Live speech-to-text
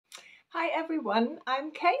Hi everyone,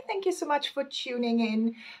 I'm Kay. Thank you so much for tuning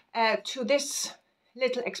in to this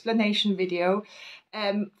little explanation video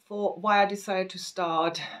for why I decided to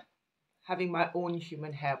start having my own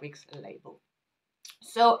human hair wigs label.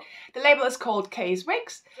 So the label is called Kay's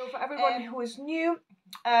Wigs. So for everyone who is new,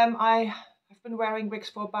 I have been wearing wigs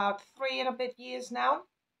for about 3 and a bit years now,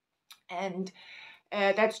 and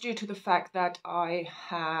that's due to the fact that I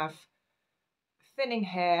have thinning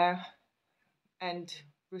hair and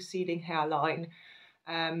receding hairline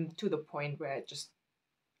to the point where it just,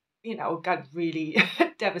 got really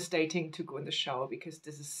devastating to go in the shower because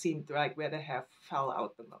this seemed like where the hair fell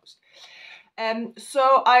out the most.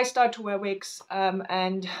 So I started to wear wigs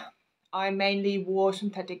and I mainly wore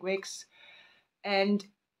synthetic wigs. And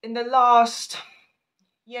in the last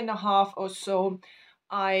year and a half or so,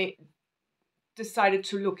 I decided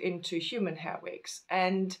to look into human hair wigs.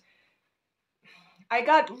 And I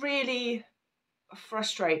got really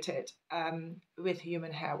frustrated with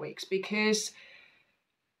human hair wigs because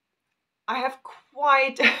I have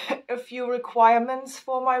quite a few requirements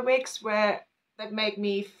for my wigs that make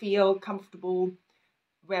me feel comfortable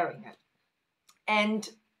wearing it. And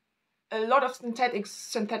a lot of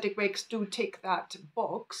synthetic wigs do tick that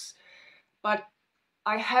box, but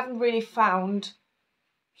I haven't really found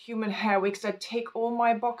human hair wigs that tick all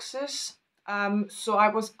my boxes. So I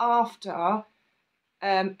was after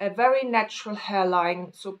a very natural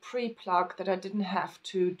hairline, so pre-plucked, that I didn't have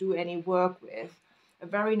to do any work with. A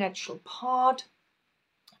very natural part,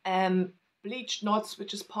 bleached knots,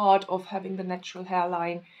 which is part of having the natural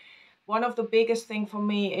hairline. One of the biggest thing for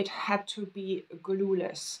me, it had to be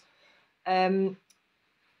glueless.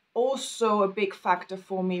 Also a big factor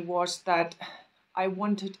for me was that I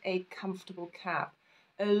wanted a comfortable cap.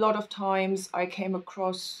 A lot of times I came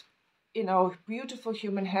across, beautiful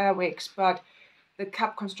human hair wigs, but the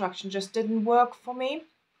cap construction just didn't work for me.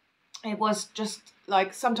 It was just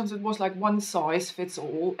like, sometimes it was like one size fits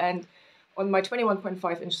all, and on my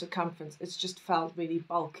 21.5-inch circumference, it just felt really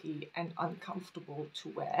bulky and uncomfortable to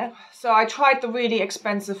wear. So I tried the really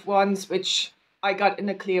expensive ones, which I got in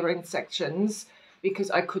the clearance sections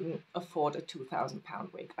because I couldn't afford a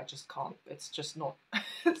 £2,000 wig. I just can't. It's just not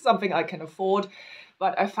something I can afford.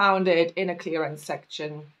 But I found it in a clearance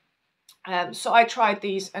section. So I tried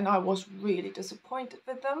these and I was really disappointed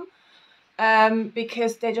with them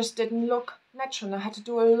because they just didn't look natural. I had to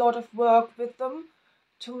do a lot of work with them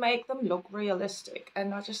to make them look realistic.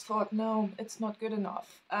 And I just thought, no, it's not good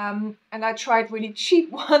enough. And I tried really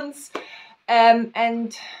cheap ones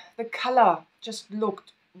and the color just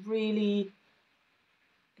looked really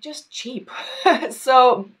just cheap.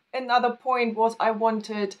 So another point was I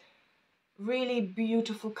wanted really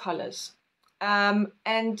beautiful colors.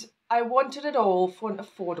 And I wanted it all for an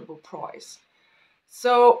affordable price.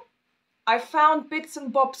 So I found bits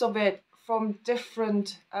and bobs of it from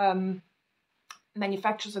different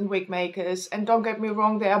manufacturers and wig makers. And don't get me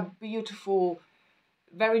wrong, there are beautiful,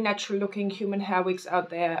 very natural looking human hair wigs out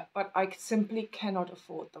there, but I simply cannot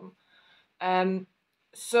afford them.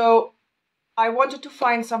 So I wanted to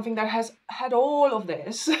find something that has had all of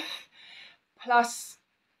this, plus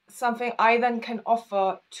something I then can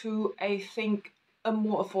offer to, I think, a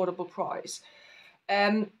more affordable price.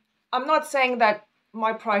 I'm not saying that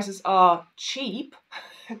my prices are cheap.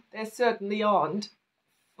 They certainly aren't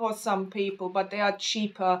for some people, but they are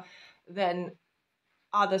cheaper than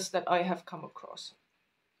others that I have come across.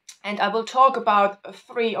 And I will talk about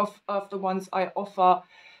 3 of the ones I offer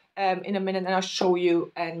in a minute, and I'll show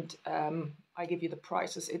you, and I give you the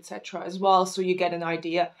prices, etc. as well, so you get an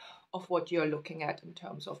idea of what you're looking at in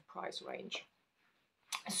terms of price range.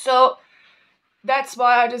 So that's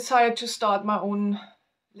why I decided to start my own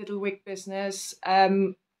little wig business.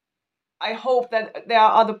 I hope that there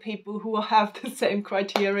are other people who have the same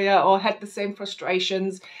criteria or had the same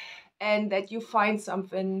frustrations, and that you find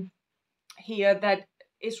something here that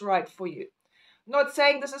is right for you. Not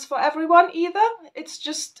saying this is for everyone either. It's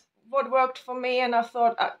just what worked for me, and I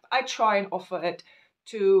thought I'd try and offer it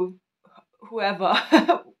to whoever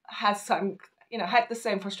has some, had the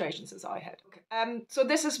same frustrations as I had. Okay. So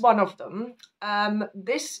this is one of them.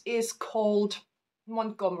 This is called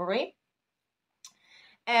Montgomery,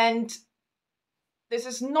 and this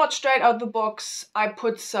is not straight out the box. I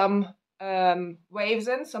put some waves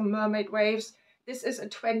in, some mermaid waves. This is a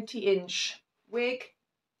 20-inch wig.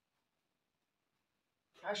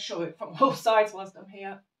 I'll show it from both sides whilst I'm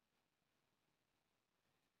here.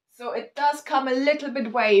 So it does come a little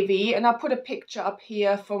bit wavy, and I put a picture up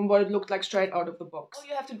here from what it looked like straight out of the box. All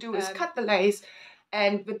you have to do is cut the lace,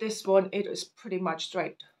 and with this one it is pretty much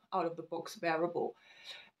straight out of the box wearable.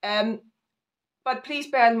 But please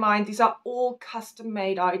bear in mind, these are all custom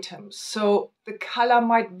made items. So the color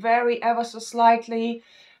might vary ever so slightly.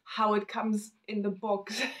 How it comes in the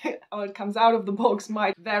box, or it comes out of the box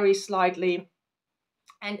might vary slightly.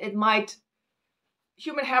 And it might,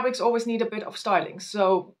 human hair wigs always need a bit of styling.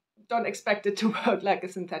 So don't expect it to work like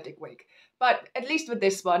a synthetic wig. But at least with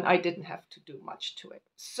this one, I didn't have to do much to it.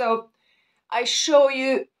 So I show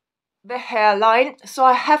you the hairline. So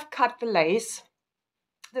I have cut the lace.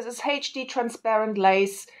 This is HD transparent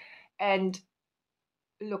lace, and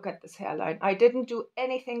look at this hairline. I didn't do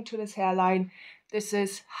anything to this hairline. This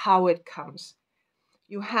is how it comes.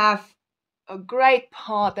 You have a great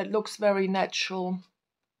part that looks very natural,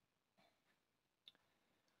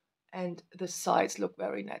 and the sides look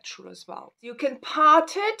very natural as well. You can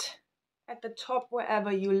part it at the top wherever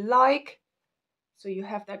you like, so you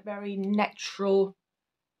have that very natural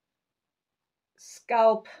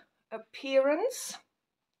scalp appearance.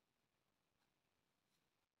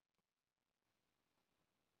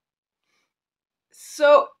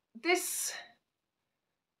 So this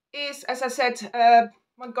is, as I said,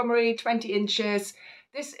 Montgomery 20 inches.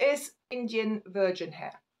 This is Indian virgin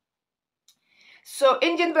hair. So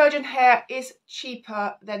Indian virgin hair is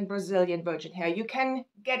cheaper than Brazilian virgin hair. You can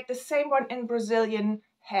get the same one in Brazilian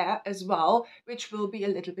hair as well, which will be a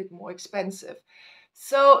little bit more expensive.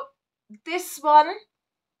 So this one,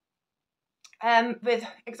 with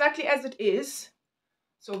exactly as it is,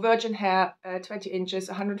 so virgin hair, 20 inches,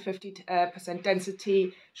 150%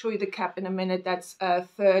 density. Show you the cap in a minute. That's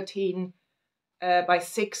 13 by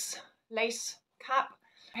 6 lace cap.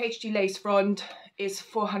 HD lace front is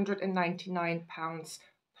 £499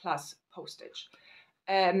 plus postage.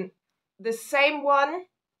 The same one,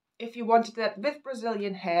 if you wanted that with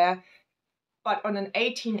Brazilian hair, but on an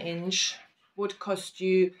 18 inch, would cost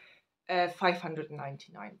you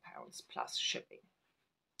 £599 plus shipping.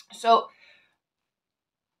 So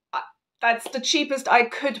that's the cheapest I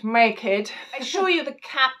could make it. I show you the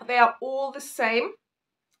cap, they are all the same.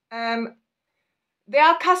 There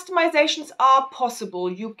are customizations are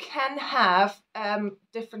possible. You can have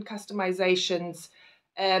different customizations.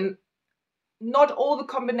 Not all the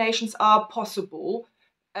combinations are possible,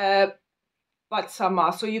 but some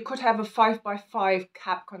are. So you could have a 5x5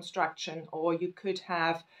 cap construction, or you could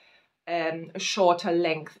have a shorter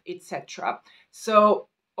length, etc. So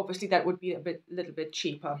obviously that would be a little bit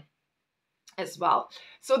cheaper as well.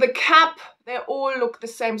 So the cap, they all look the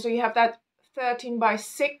same. So you have that 13 by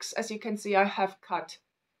 6. As you can see, I have cut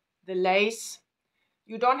the lace.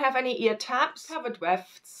 You don't have any ear tabs, covered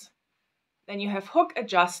wefts. Then you have hook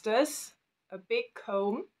adjusters, a big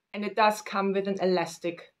comb, and it does come with an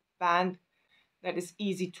elastic band that is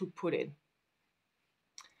easy to put in.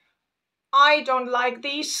 I don't like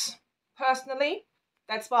these personally.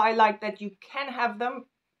 That's why I like that you can have them,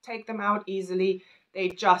 take them out easily. They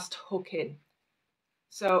just hook in.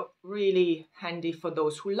 So really handy for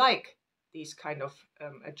those who like these kind of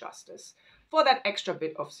adjusters for that extra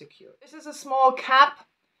bit of security. This is a small cap,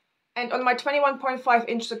 and on my 21.5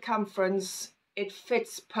 inch circumference, it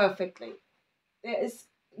fits perfectly. There is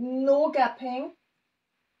no gapping.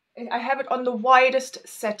 I have it on the widest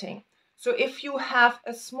setting. So if you have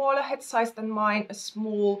a smaller head size than mine, a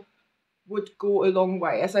small would go a long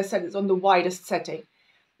way. As I said, it's on the widest setting.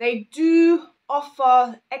 They do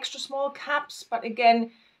offer extra small caps, but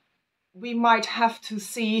again, we might have to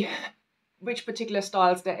see which particular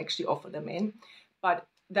styles they actually offer them in, but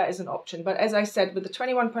that is an option. But as I said, with the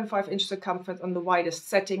 21.5 inch circumference on the widest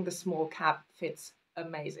setting, the small cap fits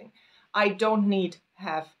amazing. I don't need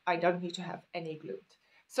to have any glue.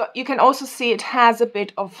 So you can also see it has a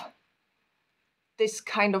bit of this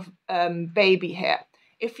kind of baby hair.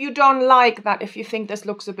 If you don't like that, if you think this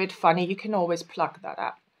looks a bit funny, you can always pluck that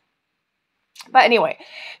out. But anyway,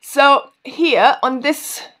 so here on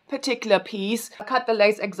this particular piece, I cut the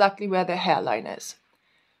lace exactly where the hairline is.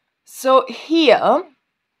 So here,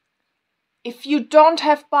 if you don't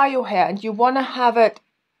have bio hair and you want to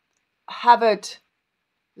have it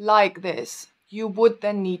like this, you would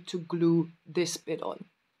then need to glue this bit on.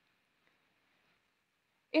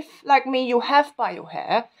 If, like me, you have bio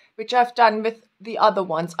hair, which I've done with the other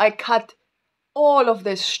ones, I cut all of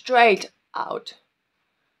this straight out.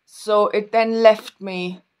 So it then left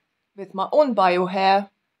me with my own bio hair,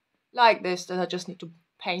 like this, that I just need to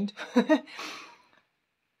paint.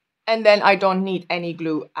 And then I don't need any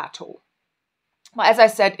glue at all. But as I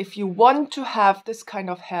said, if you want to have this kind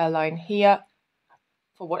of hairline here,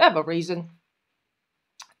 for whatever reason,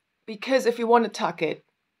 because if you want to tuck it,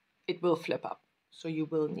 it will flip up. So you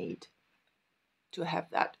will need to have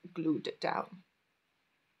that glued down.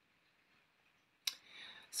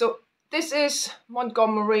 So This is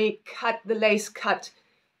Montgomery cut, the lace cut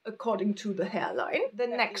according to the hairline. The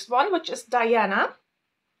next one, which is Diana.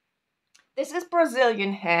 This is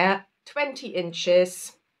Brazilian hair, 20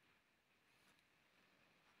 inches.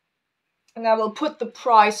 And I will put the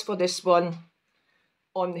price for this one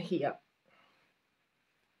on here.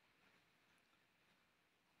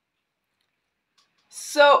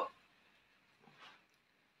 So,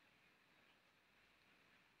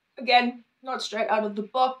 again, not straight out of the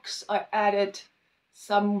box. I added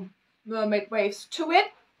some mermaid waves to it.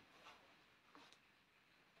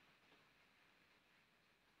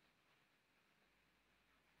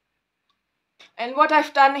 And what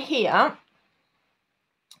I've done here,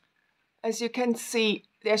 as you can see,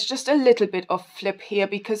 there's just a little bit of flip here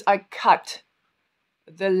because I cut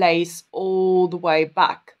the lace all the way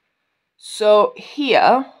back. So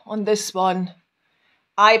here on this one,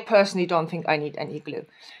 I personally don't think I need any glue.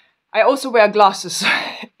 I also wear glasses, so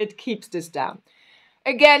it keeps this down.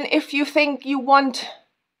 Again, if you think you want,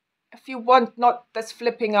 not this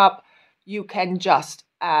flipping up, you can just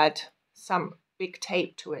add some big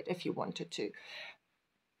tape to it if you wanted to.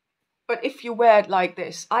 But if you wear it like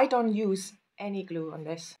this, I don't use any glue on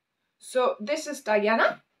this. So this is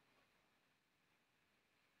Diana.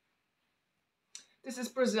 This is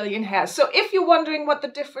Brazilian hair. So if you're wondering what the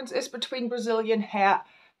difference is between Brazilian hair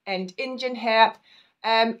and Indian hair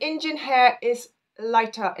is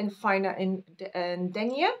lighter and finer in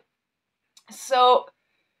denier. So,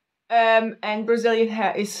 and Brazilian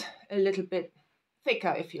hair is a little bit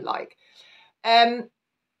thicker, if you like.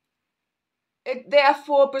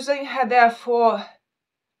 Brazilian hair therefore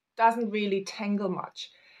doesn't really tangle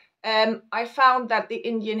much. I found that the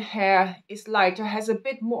Indian hair is lighter, has a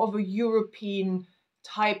bit more of a European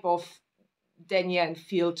type of denier and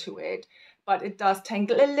feel to it, but it does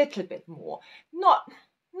tangle a little bit more.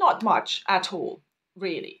 Not much at all,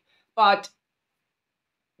 really. But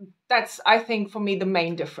that's, I think, for me, the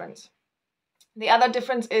main difference. The other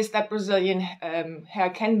difference is that Brazilian hair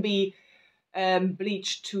can be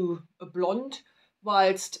bleached to a blonde,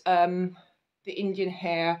 whilst the Indian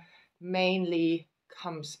hair mainly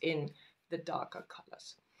comes in the darker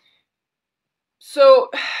colors. So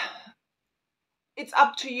it's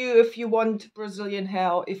up to you if you want Brazilian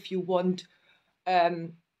hair or if you want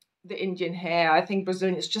the Indian hair. I think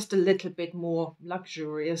Brazilian is just a little bit more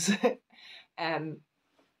luxurious.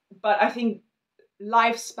 But I think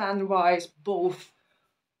lifespan wise, both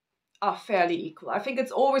are fairly equal. I think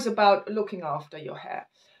it's always about looking after your hair.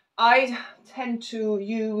 I tend to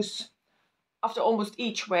use, after almost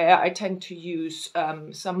each wear, I tend to use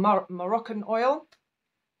some Moroccan oil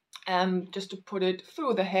just to put it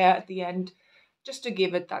through the hair at the end, just to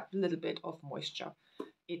give it that little bit of moisture,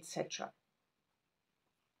 etc.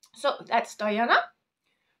 So that's Diana.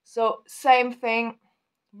 So same thing,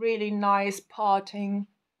 really nice parting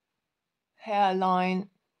hairline,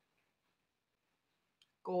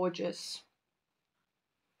 gorgeous.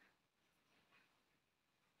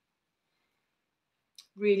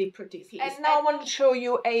 Really pretty. And now I want to show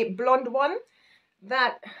you a blonde one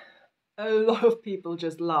that a lot of people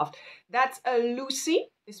just laughed. That's a Lucy.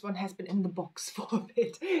 This one has been in the box for a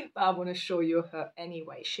bit, but I want to show you her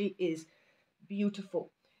anyway. She is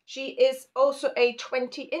beautiful. She is also a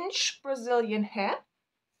 20-inch Brazilian hair.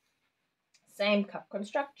 Same cup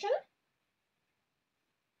construction.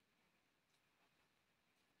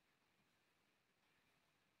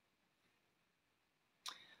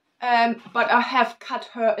 But I have cut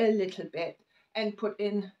her a little bit and put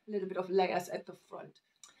in a little bit of layers at the front.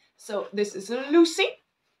 So this is a Lucy.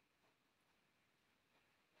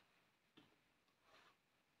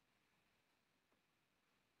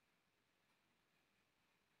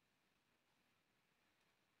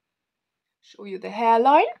 Show you the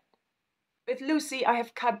hairline. With Lucy, I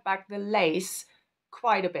have cut back the lace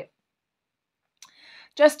quite a bit,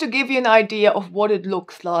 just to give you an idea of what it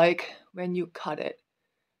looks like when you cut it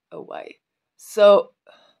away. So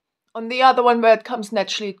on the other one where it comes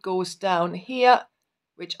naturally, it goes down here,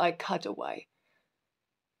 which I cut away.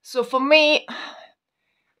 So for me,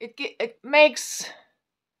 it makes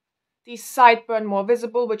the sideburn more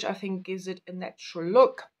visible, which I think gives it a natural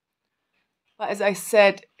look. But as I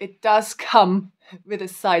said, it does come with a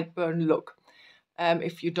sideburn look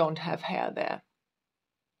if you don't have hair there.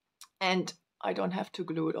 And I don't have to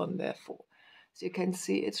glue it on therefore. So you can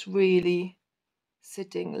see it's really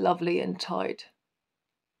sitting lovely and tight.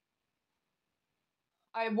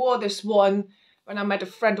 I wore this one when I met a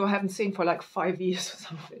friend who I haven't seen for like 5 years or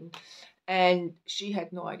something. And she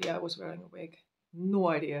had no idea I was wearing a wig. No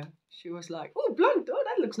idea. She was like, oh, blonde, oh,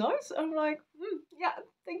 that looks nice. I'm like, yeah,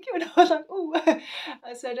 thank you. And I was like, oh,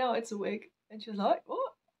 I said, oh, it's a wig. And she was like,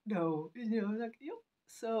 what? no, you know, like, yep.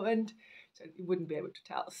 So, and so you wouldn't be able to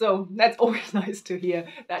tell. So that's always nice to hear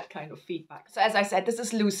that kind of feedback. So as I said, this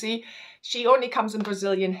is Lucy. She only comes in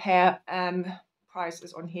Brazilian hair. Price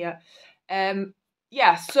is on here.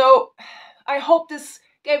 Yeah, so I hope this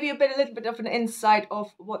gave you a little bit of an insight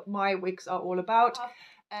of what my wigs are all about.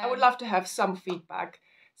 I would love to have some feedback,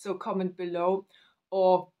 so comment below.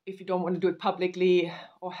 Or if you don't want to do it publicly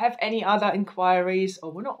or have any other inquiries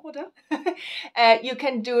or want to order, you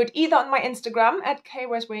can do it either on my Instagram at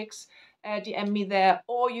kwearswigs, DM me there,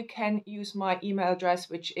 or you can use my email address,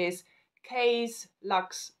 which is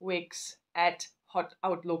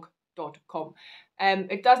kaysluxwigs@hotoutlook.com.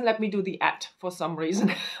 It doesn't let me do the @ for some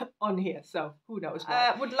reason on here, so who knows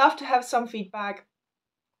why. Would love to have some feedback.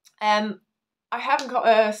 I haven't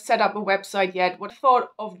got set up a website yet. What I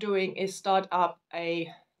thought of doing is start up a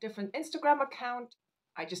different Instagram account.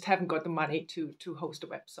 I just haven't got the money to host a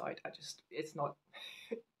website. It's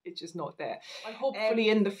just not there. But hopefully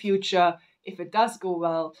in the future, if it does go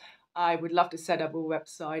well, I would love to set up a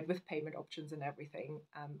website with payment options and everything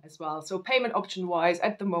as well. So payment option wise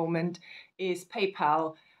at the moment is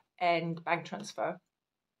PayPal and bank transfer.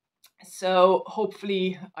 So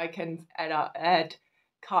hopefully I can add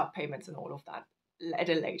card payments and all of that at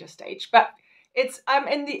a later stage. But I'm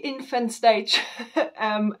in the infant stage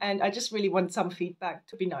and I just really want some feedback.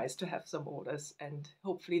 To be nice to have some orders and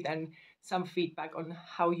hopefully then some feedback on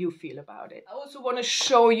how you feel about it. I also want to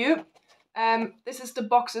show you, this is the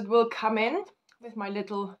box it will come in with my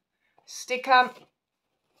little sticker,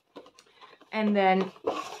 and then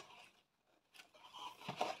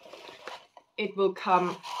it will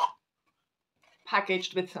come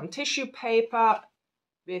packaged with some tissue paper,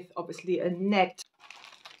 with obviously a net,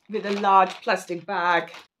 with a large plastic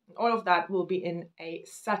bag. All of that will be in a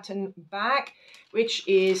satin bag, which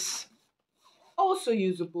is also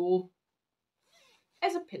usable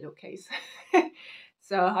as a pillowcase.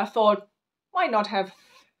 So I thought, why not have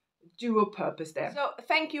dual purpose there? So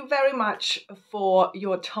thank you very much for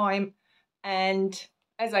your time. And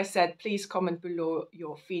as I said, please comment below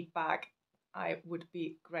your feedback. I would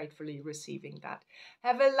be gratefully receiving that.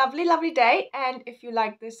 Have a lovely, lovely day. And if you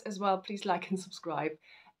like this as well, please like and subscribe.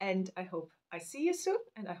 And I hope I see you soon,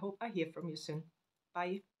 and I hope I hear from you soon.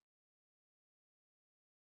 Bye.